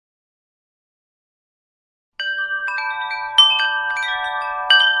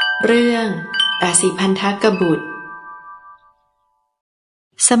เรื่องอสิพันธกบุตร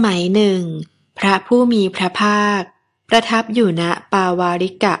สมัยหนึ่งพระผู้มีพระภาคประทับอยู่ณปาวาริ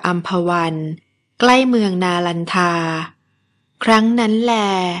กะอัมพวันใกล้เมืองนาลันทาครั้งนั้นแล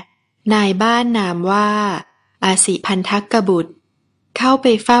นายบ้านนามว่าอาสิพันธกบุตรเข้าไป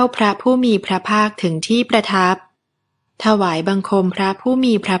เฝ้าพระผู้มีพระภาคถึงที่ประทับถวายบังคมพระผู้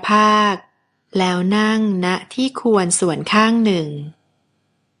มีพระภาคแล้วนั่งณที่ควรส่วนข้างหนึ่ง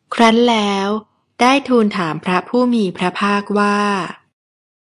ครั้นแล้วได้ทูลถามพระผู้มีพระภาคว่า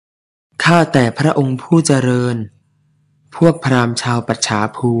ข้าแต่พระองค์ผู้เจริญพวกพราหมณ์ชาวปัจฉา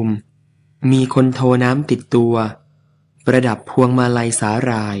ภูมิมีคนโทน้ำติดตัวประดับพวงมาลัยสาห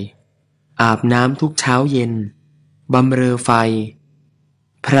ร่ายอาบน้ำทุกเช้าเย็นบำเรอไฟ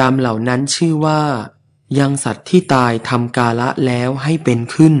พราหมณ์เหล่านั้นชื่อว่ายังสัตว์ที่ตายทำกาละแล้วให้เป็น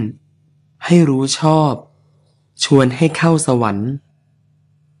ขึ้นให้รู้ชอบชวนให้เข้าสวรรค์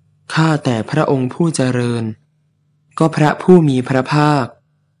ข้าแต่พระองค์ผู้เจริญก็พระผู้มีพระภาค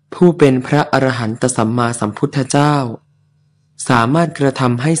ผู้เป็นพระอรหันตสัมมาสัมพุทธเจ้าสามารถกระท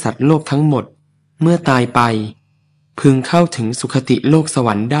ำให้สัตว์โลกทั้งหมดเมื่อตายไปพึงเข้าถึงสุคติโลกสว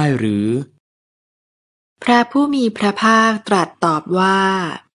รรค์ได้หรือพระผู้มีพระภาคตรัสตอบว่า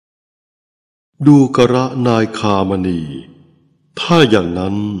ดูกระนายคามณีถ้าอย่าง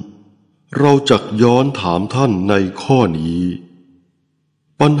นั้นเราจักย้อนถามท่านในข้อนี้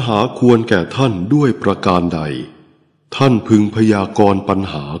ปัญหาควรแก่ท่านด้วยประการใดท่านพึงพยากรณ์ปัญ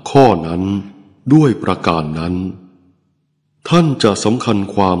หาข้อนั้นด้วยประการนั้นท่านจะสำคัญ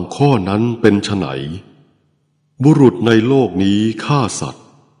ความข้อนั้นเป็นไฉนบุรุษในโลกนี้ฆ่าสัตว์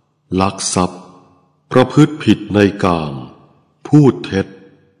ลักทรัพย์ประพฤติผิดในกามพูดเท็จ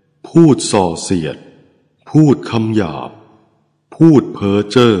พูดส่อเสียดพูดคำหยาบพูดเพ้อ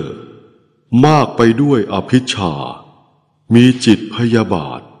เจ้อมากไปด้วยอภิชฌามีจิตพยาบา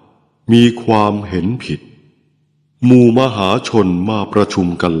ทมีความเห็นผิดหมู่มหาชนมาประชุม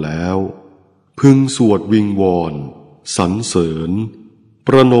กันแล้วพึงสวดวิงวอนสรรเสริญป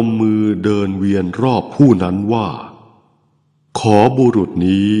ระนมมือเดินเวียนรอบผู้นั้นว่าขอบุรุษ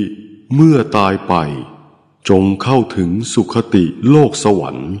นี้เมื่อตายไปจงเข้าถึงสุคติโลกสวร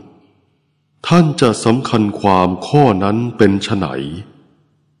รค์ท่านจะสำคัญความข้อนั้นเป็นไฉน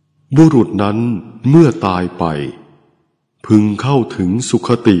บุรุษนั้นเมื่อตายไปพึงเข้าถึงสุค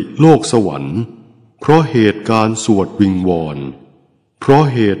ติโลกสวรรค์เพราะเหตุการสวดวิงวอนเพราะ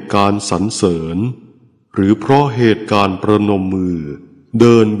เหตุการสรรเสริญหรือเพราะเหตุการประนมมือเ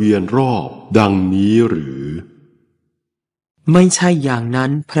ดินเวียนรอบดังนี้หรือไม่ใช่อย่างนั้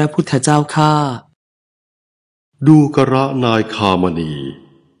นพระพุทธเจ้าข้าดูกระนายคามณี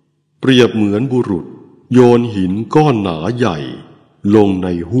เปรียบเหมือนบุรุษโยนหินก้อนหนาใหญ่ลงใน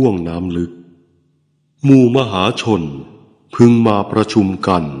ห้วงน้ำลึกหมู่มหาชนพึงมาประชุม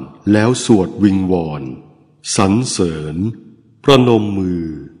กันแล้วสวดวิงวอนสรรเสริญประนมมือ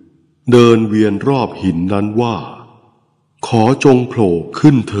เดินเวียนรอบหินนั้นว่าขอจงโผล่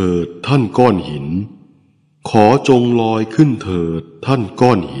ขึ้นเถิดท่านก้อนหินขอจงลอยขึ้นเถิดท่านก้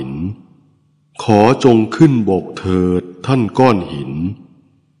อนหินขอจงขึ้นบกเถิดท่านก้อนหิน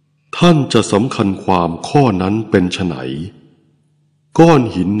ท่านจะสำคัญความข้อนั้นเป็นไฉนก้อน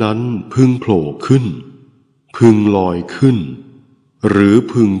หินนั้นพึงโผล่ขึ้นพึงลอยขึ้นหรือ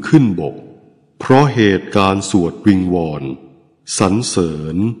พึงขึ้นบกเพราะเหตุการสวดวิงวอนสรรเสริ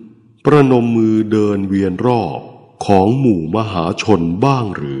ญประนมมือเดินเวียนรอบของหมู่มหาชนบ้าง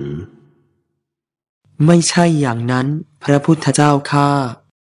หรือไม่ใช่อย่างนั้นพระพุทธเจ้าข้า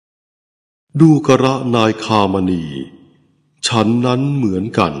ดูกระนายคามณีฉันนั้นเหมือน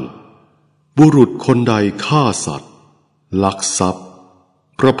กันบุรุษคนใดฆ่าสัตว์ลักทรัพย์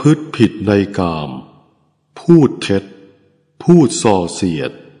ประพฤติผิดในกามพูดเท็จพูดส่อเสีย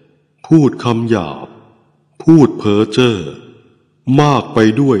ดพูดคำหยาบพูดเพ้อเจ้อมากไป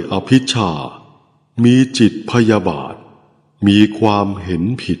ด้วยอภิชฌามีจิตพยาบาทมีความเห็น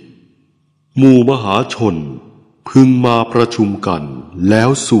ผิดหมู่มหาชนพึงมาประชุมกันแล้ว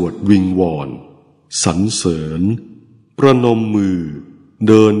สวดวิงวอนสรรเสริญประนมมือเ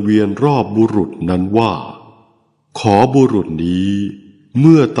ดินเวียนรอบบุรุษนั้นว่าขอบุรุษนี้เ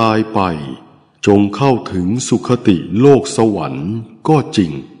มื่อตายไปจงเข้าถึงสุคติโลกสวรรค์ก็จริ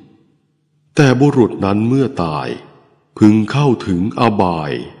งแต่บุรุษนั้นเมื่อตายพึงเข้าถึงอบา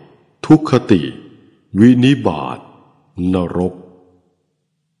ยทุกขติวินิบาตนรก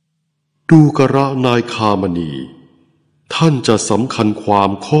ดูกระนายคามณีท่านจะสำคัญความ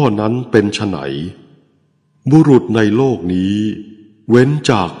ข้อนั้นเป็นไฉนบุรุษในโลกนี้เว้น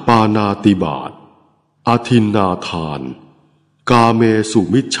จากปาณาติบาตอทินนาทานกาเมสุ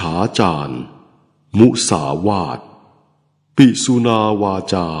มิจฉาจารมุสาวาทปิ ปิสุนาวา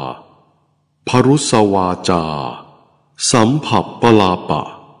จาพรุสวาจาสัมผัสปลาปะ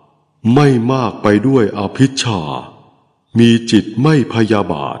ไม่มากไปด้วยอภิชฌามีจิตไม่พยา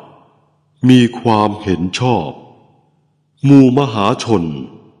บาทมีความเห็นชอบหมู่มหาชน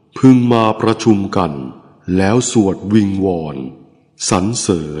พึงมาประชุมกันแล้วสวดวิงวอนสรรเส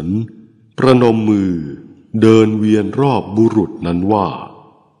ริญประนมมือเดินเวียนรอบบุรุษนั้นว่า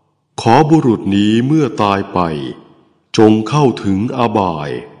ขอบุรุษนี้เมื่อตายไปจงเข้าถึงอบาย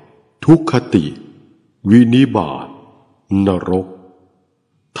ทุกขติวินิบาตนรก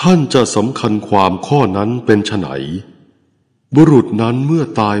ท่านจะสำคัญความข้อนั้นเป็นไฉนบุรุษนั้นเมื่อ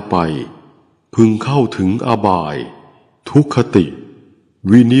ตายไปพึงเข้าถึงอบายทุกขติ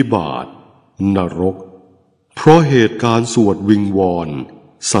วินิบาตนรกเพราะเหตุการสวดวิงวอน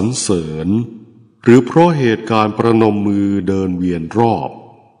สรรเสริญหรือเพราะเหตุการประนมมือเดินเวียนรอบ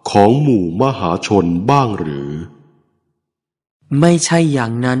ของหมู่มหาชนบ้างหรือไม่ใช่อย่า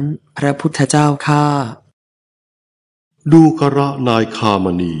งนั้นพระพุทธเจ้าข้าดูกระนายคาม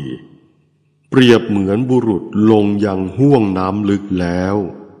ณีเปรียบเหมือนบุรุษลงยังห้วงน้ำลึกแล้ว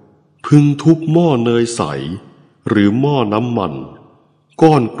พึงทุบหม้อเนยใสหรือหม้อน้ำมัน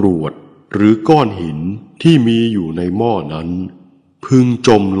ก้อนกรวดหรือก้อนหินที่มีอยู่ในหม้อนั้นพึงจ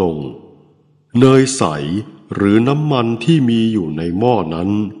มลงเนยใสหรือน้ำมันที่มีอยู่ในหม้อนั้น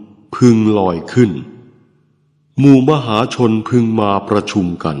พึงลอยขึ้นหมู่มหาชนพึงมาประชุม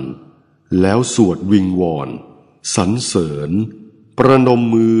กันแล้วสวดวิงวอนสรรเสริญประนม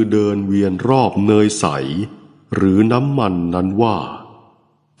มือเดินเวียนรอบเนยใสหรือน้ำมันนั้นว่า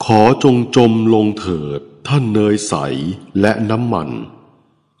ขอจงจมลงเถิดท่านเนยใสและน้ำมัน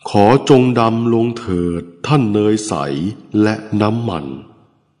ขอจงดำลงเถิดท่านเนยใสและน้ำมัน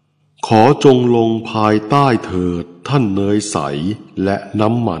ขอจงลงภายใต้เถิดท่านเนยใสและ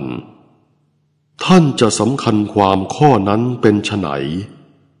น้ำมันท่านจะสำคัญความข้อนั้นเป็นไฉน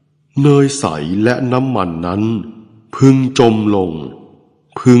เนยใสและน้ำมันนั้นพึงจมลง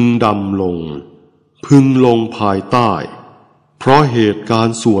พึงดำลงพึงลงภายใต้เพราะเหตุการ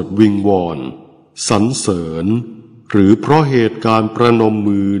สวดวิงวอนสรรเสริญหรือเพราะเหตุการประนม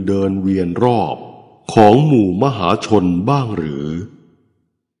มือเดินเวียนรอบของหมู่มหาชนบ้างหรือ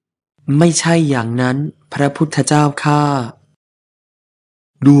ไม่ใช่อย่างนั้นพระพุทธเจ้าข้า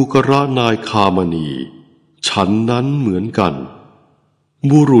ดูกระนายคามณีฉันนั้นเหมือนกัน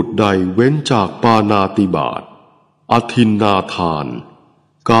บุรุษใดเว้นจากปาณาติบาตอทินนาทาน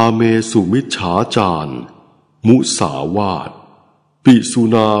กาเมสุมิจฉาจารมุสาวาทปิสุ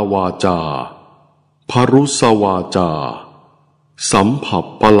นาวาจาพรุสวาจาสัมผัส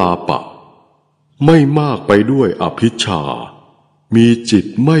ปลาปะไม่มากไปด้วยอภิชฌามีจิต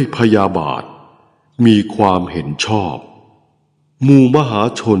ไม่พยาบาทมีความเห็นชอบหมู่มหา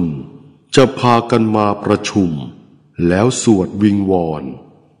ชนจะพากันมาประชุมแล้วสวดวิงวอน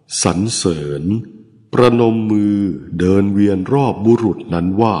สรรเสริญประนมมือเดินเวียนรอบบุรุษนั้น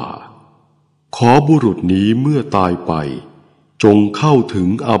ว่าขอบุรุษนี้เมื่อตายไปจงเข้าถึง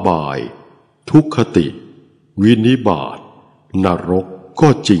อบายทุกขติวินิบาตนรกก็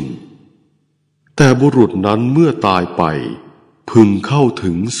จริงแต่บุรุษนั้นเมื่อตายไปพึงเข้า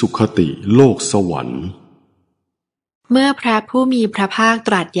ถึงสุคติโลกสวรรค์เมื่อพระผู้มีพระภาคต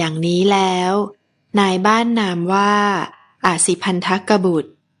รัสอย่างนี้แล้วนายบ้านนามว่าอาสิพันธกบุต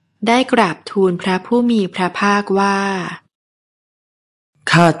รได้กราบทูลพระผู้มีพระภาคว่า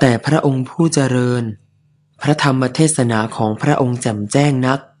ข้าแต่พระองค์ผู้เจริญพระธรรมเทศนาของพระองค์แจ่มแจ้ง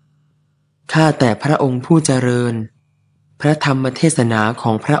นักข้าแต่พระองค์ผู้เจริญพระธรรมเทศนาข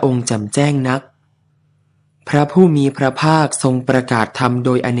องพระองค์แจ่มแจ้งนักพระผู้มีพระภาคทรงประกาศธรรมโด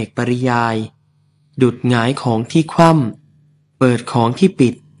ยอเนกปริยายดุจหงายของที่คว่ำเปิดของที่ปิ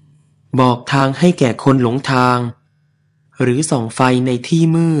ดบอกทางให้แก่คนหลงทางหรือส่องไฟในที่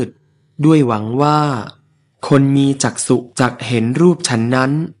มืดด้วยหวังว่าคนมีจักษุจักเห็นรูปฉันนั้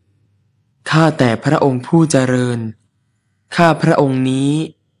นข้าแต่พระองค์ผู้เจริญข้าพระองค์นี้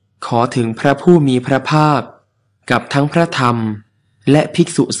ขอถึงพระผู้มีพระภาคกับทั้งพระธรรมและภิก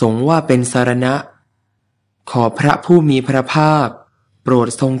ษุสงฆ์ว่าเป็นสรณะขอพระผู้มีพระภาคโปรด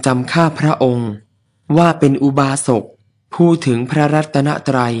ทรงจำข้าพระองค์ว่าเป็นอุบาสกผู้ถึงพระรัตนต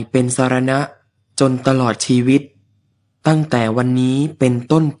รัยเป็นสรณะจนตลอดชีวิตตั้งแต่วันนี้เป็น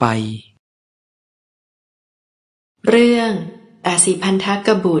ต้นไปเรื่องอาสิพันธก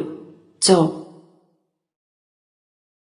บุตรจบ